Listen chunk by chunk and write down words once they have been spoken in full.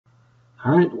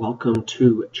All right, welcome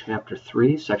to Chapter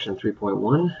 3, Section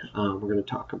 3.1. We're going to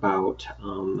talk about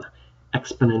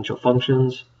exponential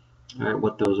functions, all right,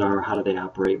 what those are, how do they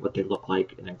operate, what they look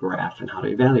like in a graph, and how to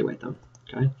evaluate them.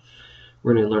 Okay,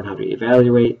 we're going to learn how to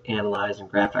evaluate, analyze, and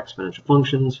graph exponential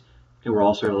functions, and we're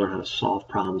also going to learn how to solve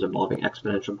problems involving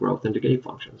exponential growth and decay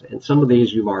functions. And some of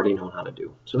these you've already known how to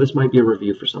do, so this might be a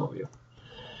review for some of you.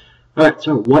 All right,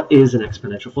 so what is an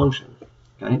exponential function?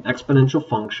 Okay, an exponential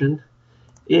function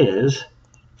is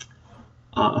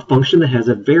a function that has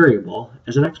a variable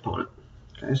as an exponent.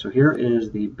 Okay, so here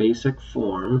is the basic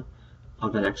form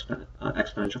of an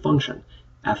exponential function.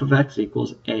 F of x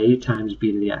equals a times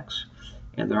b to the x.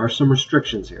 And there are some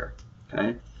restrictions here.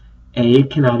 Okay, a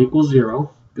cannot equal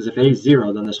 0, because if a is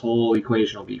 0, then this whole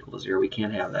equation will be equal to 0. We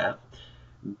can't have that.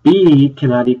 B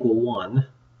cannot equal 1,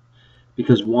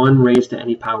 because 1 raised to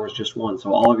any power is just 1,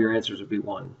 so all of your answers would be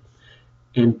 1.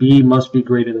 And b must be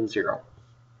greater than 0.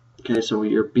 Okay, so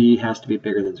your b has to be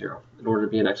bigger than 0 in order to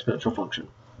be an exponential function.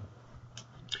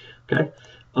 Okay,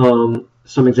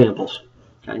 some examples.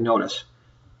 Okay, notice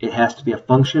it has to be a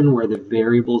function where the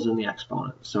variable is in the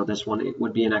exponent. So this one, it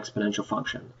would be an exponential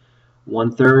function.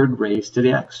 1/3 raised to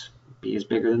the x. B is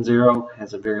bigger than 0,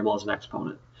 has a variable as an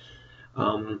exponent.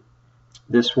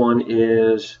 This one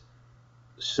is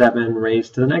 7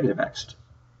 raised to the negative x.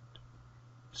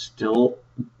 Still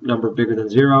number bigger than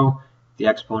 0. The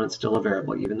exponent's still a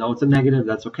variable. Even though it's a negative,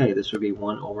 that's okay. This would be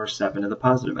 1/7 to the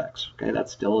positive x. Okay,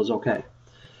 that still is okay.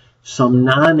 Some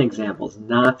non-examples,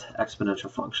 not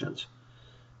exponential functions.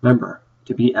 Remember,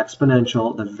 to be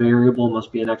exponential, the variable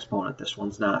must be an exponent. This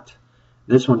one's not.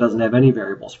 This one doesn't have any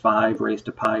variables. 5 raised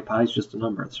to pi. Pi is just a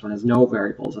number. This one has no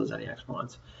variables as any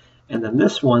exponents. And then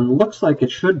this one looks like it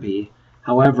should be.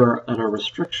 However, on a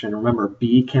restriction, remember,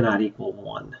 b cannot equal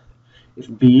 1. If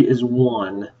b is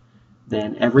 1,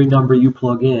 then every number you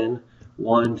plug in,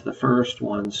 1 to the first,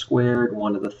 1 squared,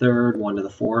 1 to the third, 1 to the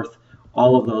fourth,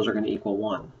 all of those are going to equal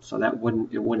 1. So it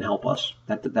wouldn't help us.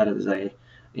 That is a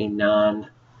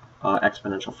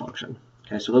non-exponential function.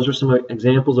 Okay, so those are some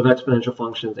examples of exponential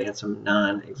functions and some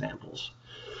non-examples.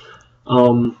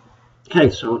 Okay,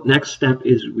 so next step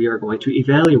is we are going to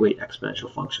evaluate exponential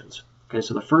functions. Okay,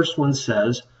 so the first one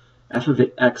says f of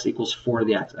x equals 4 to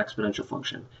the x, exponential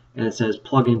function. And it says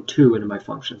plug in 2 into my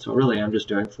function. So really, I'm just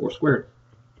doing 4 squared.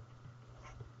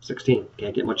 16.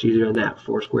 Can't get much easier than that.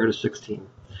 4 squared is 16.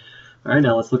 All right,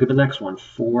 now let's look at the next one.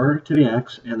 4 to the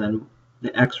x, and then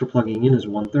the x we're plugging in is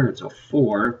 1/3. So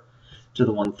 4 to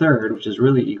the 1/3, which is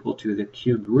really equal to the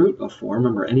cubed root of 4.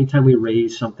 Remember, anytime we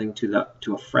raise something to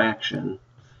a fraction,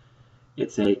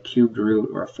 it's a cubed root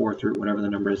or a fourth root, whatever the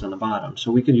number is on the bottom.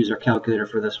 So we could use our calculator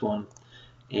for this one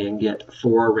and get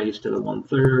 4 raised to the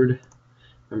 1/3.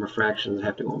 Remember, fractions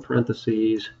have to go in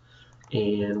parentheses,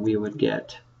 and we would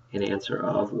get an answer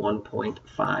of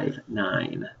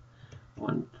 1.59.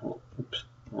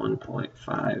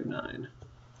 1.59.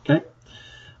 Okay.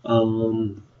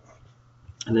 And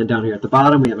then down here at the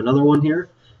bottom, we have another one here.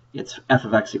 It's f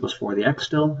of x equals 4 to the x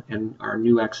still, and our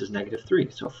new x is -3.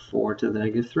 So 4 to the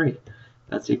 -3.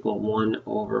 That's equal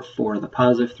 1/4 to the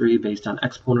positive 3 based on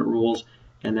exponent rules.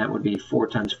 And that would be 4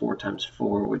 times 4 times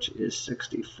 4, which is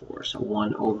 64. So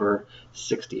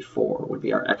 1/64 would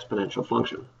be our exponential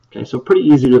function. Okay, so pretty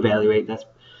easy to evaluate. That's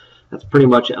pretty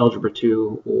much Algebra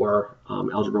 2 or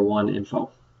Algebra 1 info.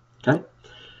 Okay.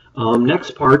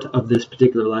 Next part of this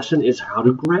particular lesson is how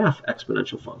to graph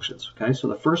exponential functions. Okay, so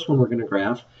the first one we're going to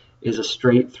graph is a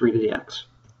straight 3 to the x.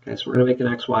 Okay, so we're going to make an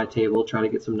xy table, try to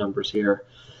get some numbers here.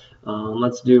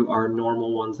 Let's do our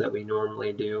normal ones that we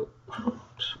normally do.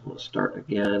 We'll start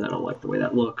again. I don't like the way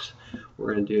that looks.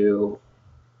 We're going to do,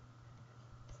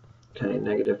 okay,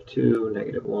 -2,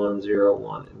 -1, 0,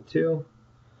 1, and 2.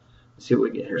 Let's see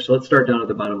what we get here. So let's start down at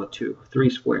the bottom with 2.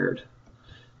 3 squared,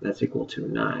 that's equal to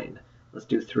 9. Let's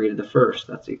do 3 to the first,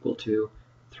 that's equal to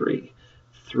 3.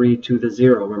 3 to the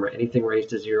 0, remember anything raised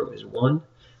to 0 is 1.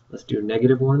 Let's do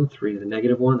 -1, 3 to the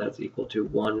 -1, that's equal to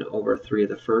 1/3 of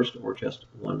the first, or just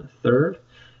 1/3.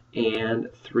 And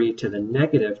 3 to the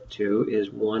 -2 is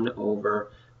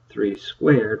 1/3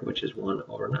 squared, which is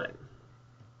 1/9.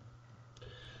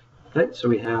 Okay, so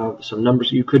we have some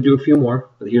numbers. You could do a few more,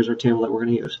 but here's our table that we're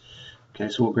going to use. Okay,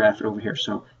 so we'll graph it over here.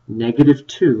 So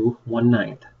 -2,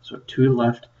 1/9. So 2 to the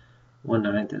left,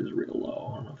 1/9 is real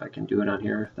low. I don't know if I can do it on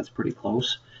here. That's pretty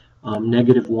close.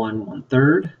 -1,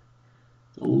 1/3.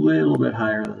 A little bit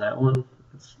higher than that one.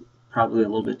 It's probably a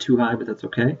little bit too high, but that's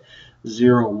okay.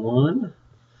 0, 1,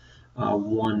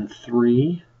 1,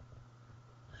 3,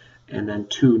 and then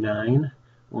 2, 9.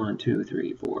 1, 2,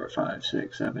 3, 4, 5,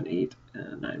 6, 7, 8,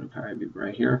 9 would probably be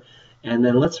right here. And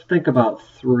then let's think about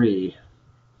 3.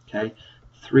 Okay,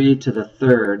 3 to the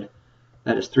third,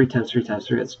 that is 3 times 3 times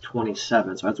 3, that's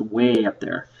 27. So that's way up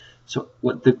there. So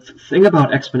what the thing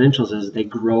about exponentials is they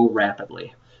grow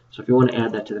rapidly. So if you want to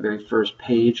add that to the very first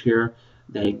page here,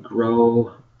 they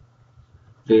grow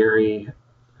very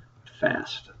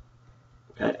fast.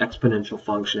 Okay, exponential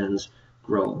functions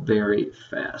grow very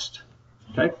fast.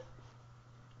 Okay,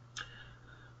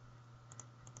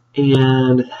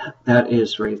 and that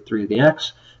is right through the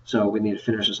x. So we need to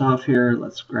finish this off here.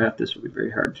 Let's graph this. Will be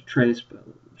very hard to trace, but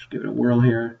let's give it a whirl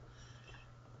here.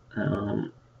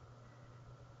 And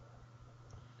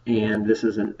this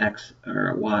is an x or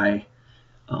a y.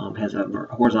 Has a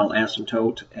horizontal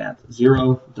asymptote at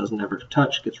 0, doesn't ever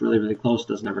touch, gets really, really close,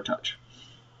 doesn't ever touch,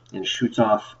 and shoots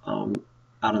off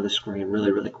out of the screen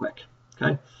really, really quick.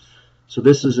 Okay, so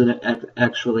this is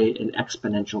actually an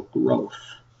exponential growth.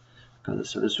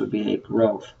 So this would be a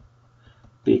growth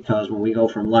because when we go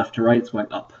from left to right, it's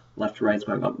going up. Left to right, it's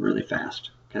going up really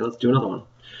fast. Okay, let's do another one.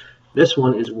 This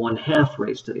one is 1/2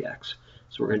 raised to the x.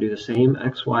 So we're going to do the same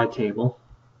xy table.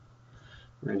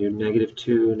 We're going to do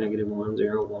 -2, -1,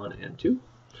 0, 1, and 2.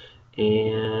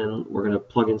 And we're going to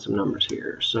plug in some numbers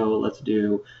here. So let's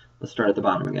start at the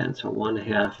bottom again. So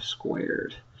 1/2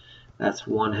 squared. That's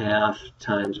 1/2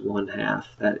 times 1/2.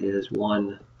 That is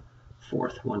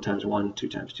 1/4. 1 times 1, 2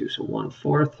 times 2. So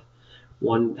 1/4.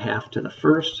 1/2 to the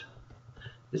first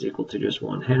is equal to just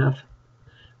 1/2.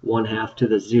 1/2 to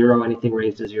the 0, anything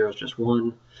raised to 0 is just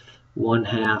 1.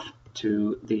 1/2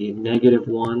 to the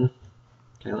 -1.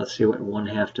 Okay, let's see what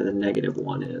 1/2 to the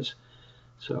 -1 is.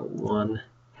 So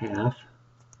 1/2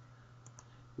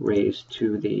 raised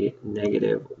to the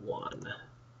 -1.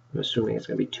 I'm assuming it's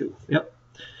going to be 2. Yep.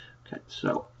 Okay,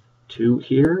 so 2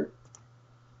 here.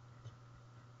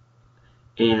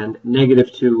 And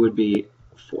 -2 would be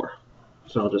 4.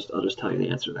 So I'll just tell you the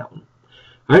answer to that one.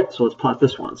 All right, so let's plot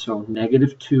this one. So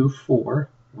 -2, 4.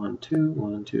 1, 2,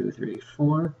 1, 2, 3,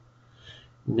 4.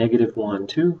 -1,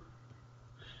 2.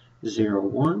 0,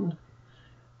 1,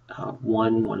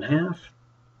 1, 1/2,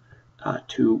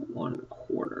 2,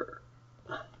 1/4.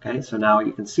 Okay, so now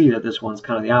you can see that this one's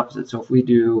kind of the opposite. So if we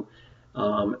do,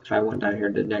 if I went down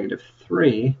here to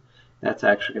 -3, that's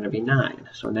actually going to be 9.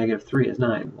 So -3 is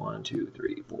 9. 1, 2,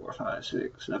 3, 4, 5,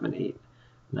 6, 7, 8,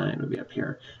 9 would be up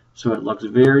here. So it looks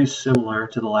very similar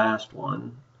to the last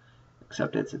one,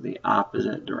 except it's in the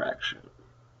opposite direction.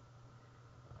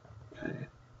 Okay.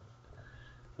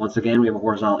 Once again, we have a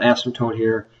horizontal asymptote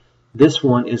here. This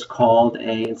one is called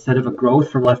instead of a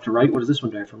growth from left to right, what is this one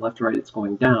doing? From left to right, it's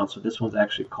going down. So this one's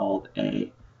actually called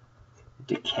a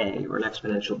decay, or an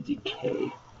exponential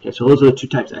decay. Okay, so those are the two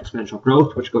types: exponential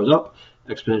growth, which goes up,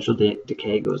 exponential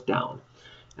decay goes down.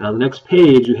 And on the next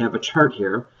page, you have a chart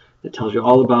here that tells you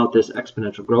all about this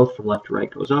exponential growth from left to right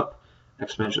goes up,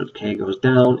 exponential decay goes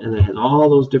down, and it has all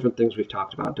those different things we've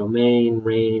talked about: domain,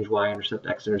 range, y-intercept,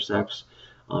 x-intercepts,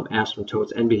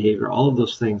 asymptotes, end behavior. All of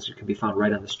those things can be found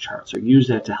right on this chart. So use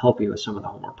that to help you with some of the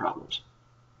homework problems.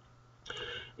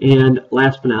 And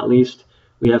last but not least,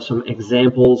 we have some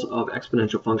examples of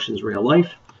exponential functions in real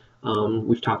life.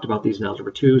 We've talked about these in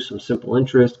Algebra 2, some simple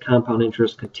interest, compound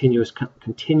interest,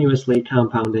 continuously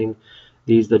compounding.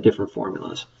 These are the different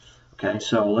formulas. Okay,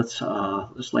 so let's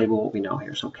label what we know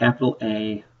here. So capital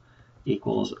A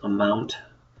equals amount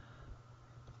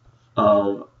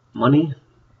of money.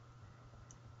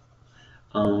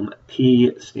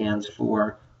 P stands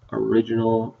for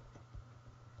original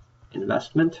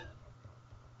investment.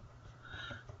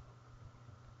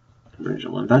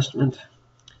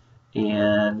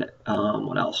 And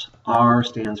what else? R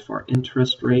stands for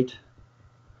interest rate,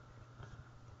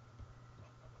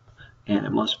 and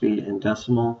it must be in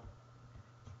decimal.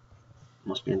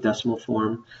 Must be in decimal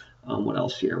form. What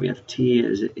else here? We have T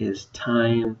is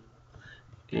time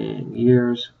in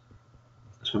years.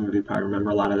 Some of you probably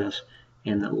remember a lot of this.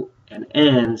 And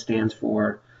N stands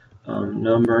for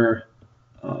number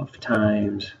of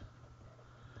times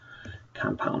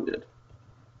compounded.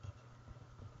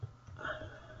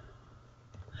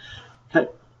 Okay,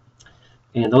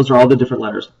 and those are all the different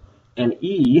letters. And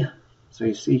E, so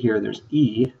you see here there's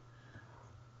E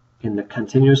in the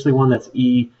continuously one, that's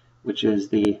E, which is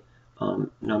the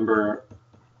number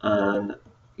on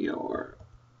your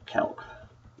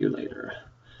calculator.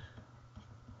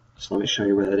 So let me show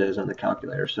you where that is on the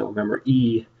calculator. So remember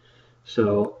E,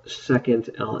 so second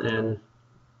ln,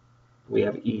 we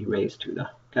have E raised to the,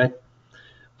 okay?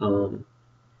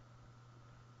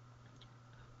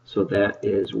 So that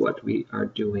is what we are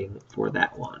doing for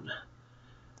that one.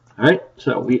 All right,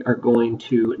 so we are going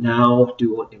to now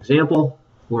do an example.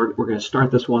 We're going to start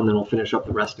this one, then we'll finish up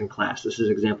the rest in class. This is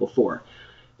example 4.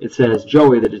 it says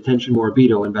Joey, the detention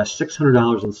Morabito, invests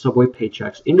 $600 in Subway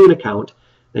paychecks into an account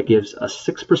that gives a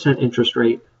 6% interest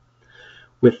rate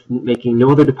with making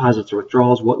no other deposits or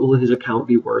withdrawals. What will his account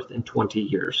be worth in 20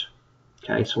 years?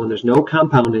 Okay, so when there's no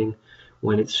compounding,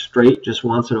 when it's straight, just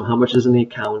wants to know how much is in the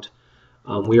account,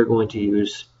 we are going to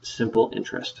use simple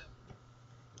interest.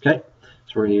 Okay,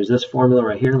 so we're going to use this formula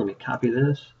right here. Let me copy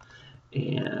this,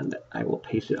 and I will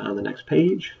paste it on the next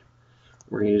page.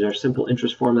 We're going to use our simple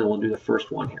interest formula, and we'll do the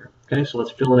first one here. Okay, so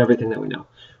let's fill in everything that we know.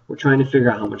 We're trying to figure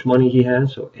out how much money he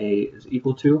has, so A is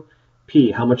equal to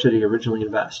P. How much did he originally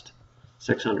invest?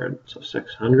 600. So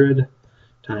 600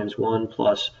 times 1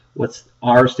 plus what's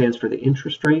R stands for the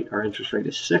interest rate. Our interest rate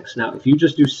is 6. Now, if you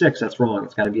just do 6, that's wrong.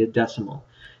 It's got to be a decimal.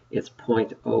 It's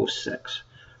 0.06.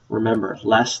 Remember,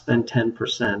 less than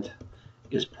 10%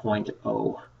 is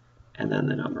 0.0 and then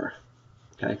the number.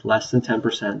 Okay, less than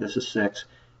 10%, this is 6,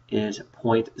 is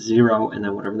 0.0 and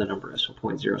then whatever the number is, so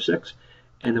 0.06.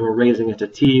 And then we're raising it to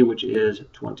T, which is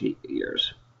 20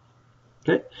 years.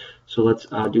 Okay, so let's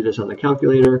do this on the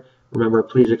calculator. Remember,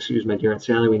 please excuse my dear Aunt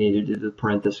Sally, we need to do the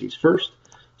parentheses first.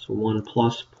 So 1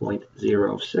 plus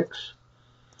 0.06.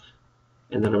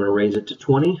 And then I'm going to raise it to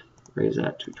 20. Raise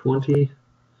that to 20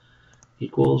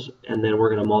 equals, and then we're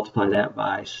going to multiply that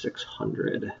by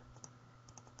 600.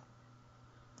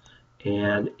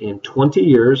 And in 20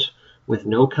 years, with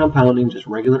no compounding, just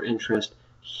regular interest,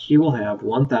 he will have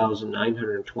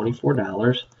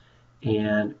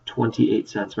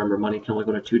 $1,924.28. Remember, money can only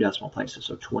go to 2 decimal places,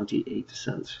 so 28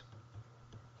 cents.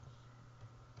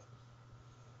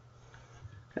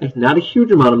 Okay, not a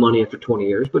huge amount of money after 20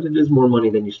 years, but it is more money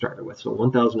than you started with. So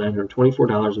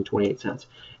 $1,924.28.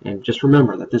 And just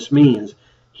remember that this means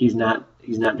he's not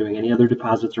doing any other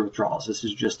deposits or withdrawals. This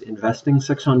is just investing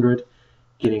 $600,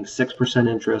 getting 6%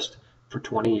 interest for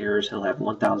 20 years. He'll have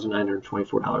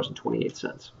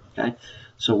 $1,924.28. Okay,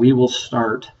 so we will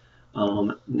start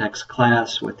next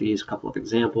class with these couple of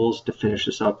examples to finish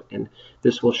this up, and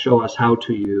this will show us how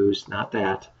to use, not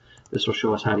that, this will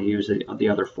show us how to use the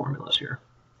other formulas here.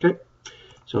 Okay,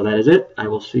 so that is it. I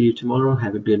will see you tomorrow.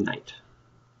 Have a good night.